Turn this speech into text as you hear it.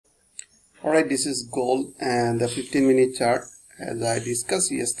Alright, this is gold and the 15-minute chart. As I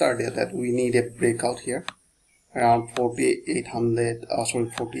discussed yesterday that we need a breakout here around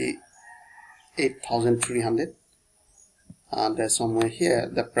 48,300, and somewhere here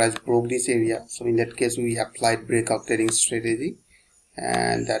the price broke this area. So in that case we applied breakout trading strategy,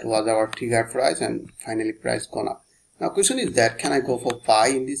 and that was our trigger price, and finally price gone up. Now question is that can I go for buy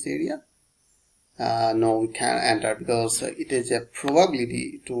in this area? No, we can't enter because it is a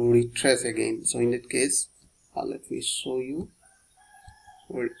probability to retrace again. So in that case, let me show you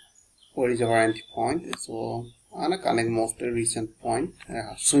where is our entry point. So I'm gonna connect most recent point,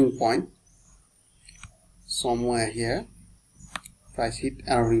 swing point, somewhere here. Price hit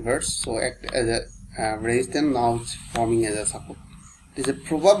and reverse, so act as a resistance. Now it's forming as a support. There's a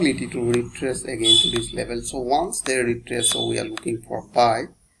probability to retrace again to this level. So once they retrace, so we are looking for buy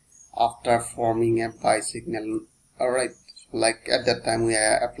after forming a buy signal. Alright, like at that time we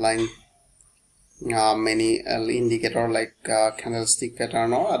are applying many indicator like candlestick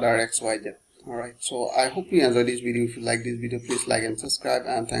pattern or other XYZ. Alright, so I hope you enjoyed this video. If you like this video, please like and subscribe,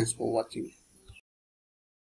 and thanks for watching.